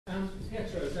and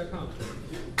Pietro D'Arcano.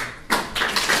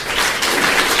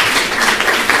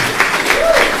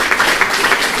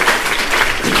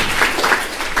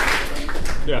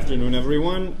 Good afternoon,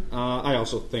 everyone. I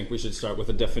also think we should start with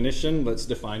a definition. Let's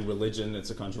define religion. It's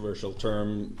a controversial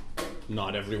term.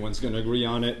 Not everyone's going to agree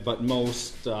on it, but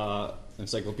most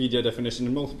encyclopedia definition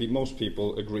and most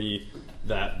people agree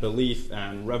that belief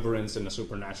and reverence in a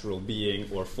supernatural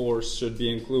being or force should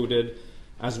be included,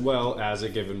 as well as a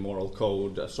given moral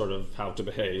code, sort of how to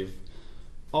behave,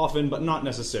 often but not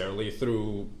necessarily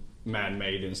through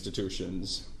man-made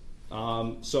institutions.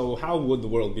 So how would the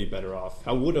world be better off?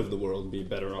 How would the world be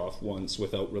better off once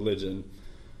without religion?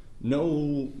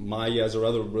 No Mayas or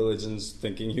other religions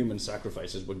thinking human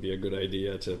sacrifices would be a good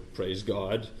idea to praise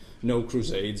God. No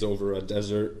crusades over a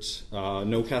desert.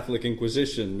 No Catholic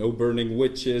Inquisition. No burning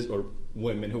witches or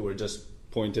women who were just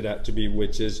pointed at to be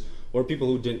witches, or people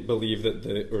who didn't believe that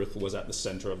the earth was at the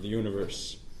center of the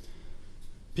universe.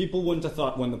 People wouldn't have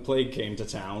thought when the plague came to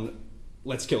town,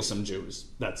 let's kill some Jews.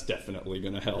 That's definitely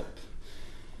going to help.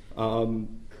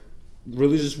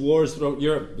 Religious wars throughout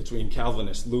Europe between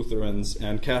Calvinists, Lutherans,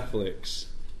 and Catholics.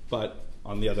 But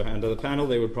on the other hand of the panel,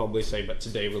 they would probably say, but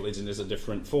today religion is a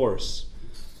different force.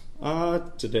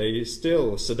 Today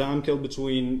still, Saddam killed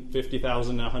between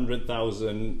 50,000 and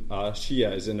 100,000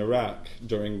 Shias in Iraq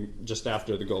just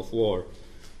after the Gulf War.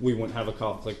 We wouldn't have a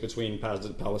conflict between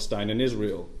Palestine and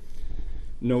Israel.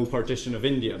 No partition of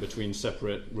India between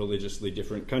separate, religiously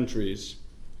different countries.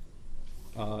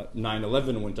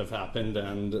 9/11 wouldn't have happened,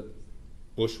 and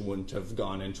Bush wouldn't have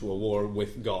gone into a war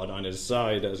with God on his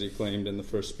side, as he claimed in the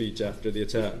first speech after the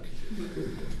attack.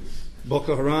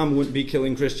 Boko Haram wouldn't be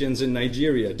killing Christians in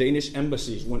Nigeria. Danish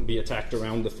embassies wouldn't be attacked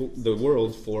around the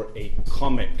world for a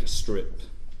comic strip.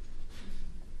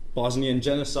 Bosnian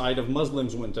genocide of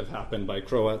Muslims wouldn't have happened by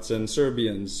Croats and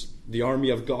Serbians. The Army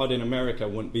of God in America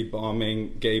wouldn't be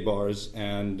bombing gay bars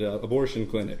and abortion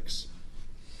clinics.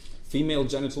 Female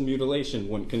genital mutilation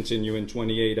wouldn't continue in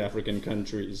 28 African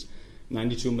countries.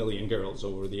 92 million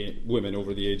women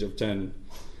over the age of 10.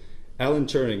 Alan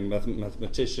Turing,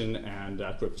 mathematician and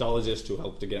cryptologist who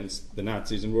helped against the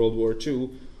Nazis in World War II,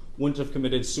 wouldn't have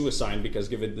committed suicide because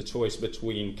given the choice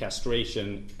between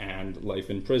castration and life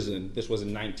in prison. This was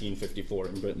in 1954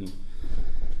 in Britain.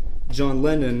 John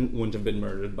Lennon wouldn't have been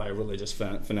murdered by a religious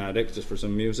fanatic just for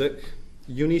some music.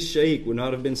 Yunus Shaikh would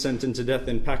not have been sentenced to death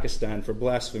in Pakistan for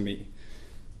blasphemy.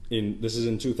 This is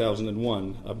in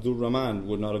 2001. Abdul Rahman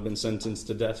would not have been sentenced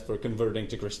to death for converting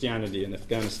to Christianity in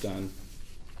Afghanistan.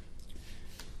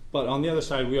 But on the other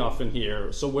side, we often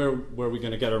hear, so where are we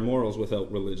going to get our morals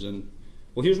without religion?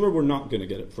 Well, here's where we're not going to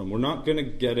get it from. We're not going to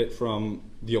get it from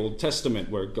the Old Testament,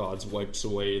 where God wipes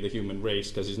away the human race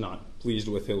because he's not pleased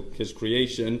with his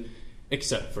creation,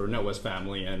 except for Noah's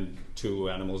family and 2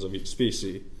 animals of each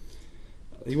species.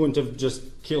 He wouldn't have just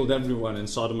killed everyone in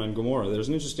Sodom and Gomorrah. There's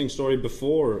an interesting story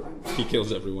before he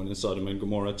kills everyone in Sodom and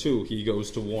Gomorrah, too. He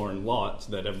goes to warn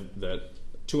Lot that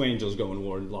 2 angels go and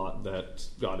warn Lot that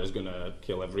God is going to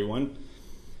kill everyone.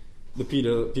 The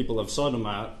people of Sodom,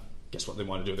 guess what they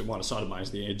want to do? They want to sodomize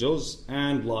the angels.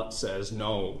 And Lot says,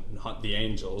 no, not the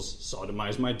angels.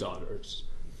 Sodomize my daughters.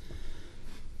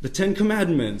 The 10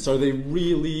 Commandments, are they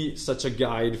really such a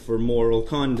guide for moral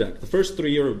conduct? The first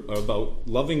 3 are about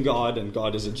loving God, and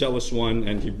God is a jealous one,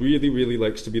 and he really, really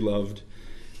likes to be loved.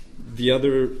 The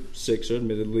other 6 are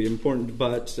admittedly important,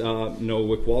 but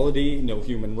no equality, no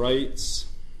human rights.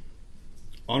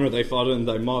 Honor thy father and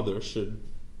thy mother. Should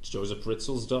Joseph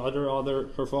Fritzl's daughter honor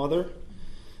her father?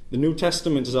 The New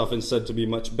Testament is often said to be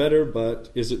much better, but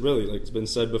is it really? Like it's been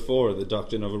said before, the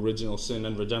doctrine of original sin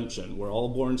and redemption. We're all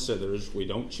born sinners, we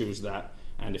don't choose that,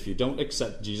 and if you don't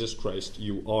accept Jesus Christ,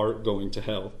 you are going to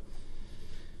hell.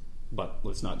 But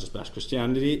let's not just bash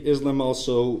Christianity. Islam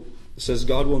also says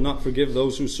God will not forgive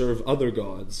those who serve other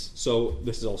gods. So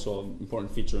this is also an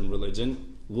important feature in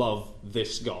religion. Love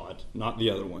this God, not the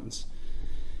other ones.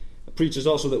 It preaches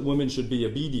also that women should be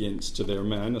obedient to their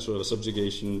men, a sort of a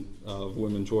subjugation of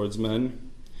women towards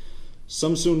men.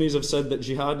 Some Sunnis have said that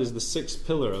jihad is the 6th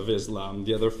pillar of Islam.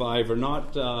 The other 5 are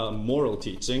not moral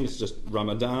teaching. It's just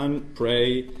Ramadan,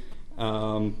 pray,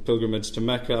 pilgrimage to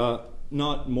Mecca,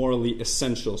 not morally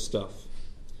essential stuff.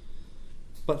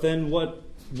 But then what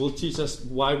will teach us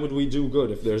why would we do good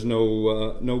if there's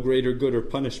no greater good or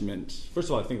punishment? First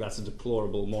of all, I think that's a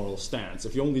deplorable moral stance.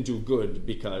 If you only do good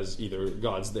because either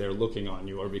God's there looking on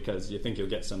you or because you think you'll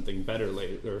get something better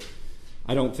later,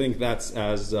 I don't think that's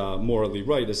as morally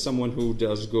right as someone who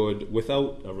does good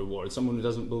without a reward, someone who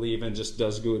doesn't believe and just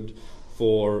does good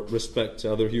for respect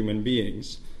to other human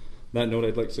beings. On that note,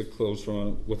 I'd like to close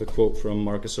with a quote from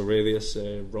Marcus Aurelius,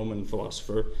 a Roman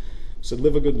philosopher. said,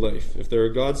 live a good life. If there are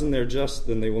gods and they're just,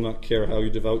 then they will not care how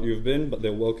devout you've been, but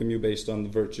they'll welcome you based on the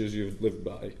virtues you've lived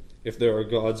by. If there are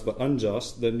gods but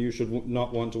unjust, then you should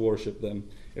not want to worship them.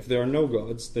 If there are no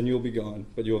gods, then you'll be gone,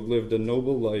 but you have lived a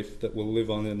noble life that will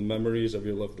live on in the memories of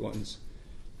your loved ones.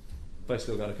 If I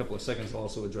still got a couple of seconds, I'll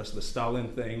also address the Stalin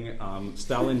thing.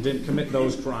 Stalin didn't commit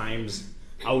those crimes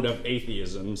out of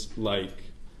atheisms like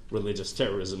religious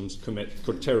terrorists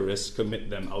commit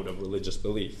them out of religious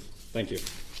belief. Thank you.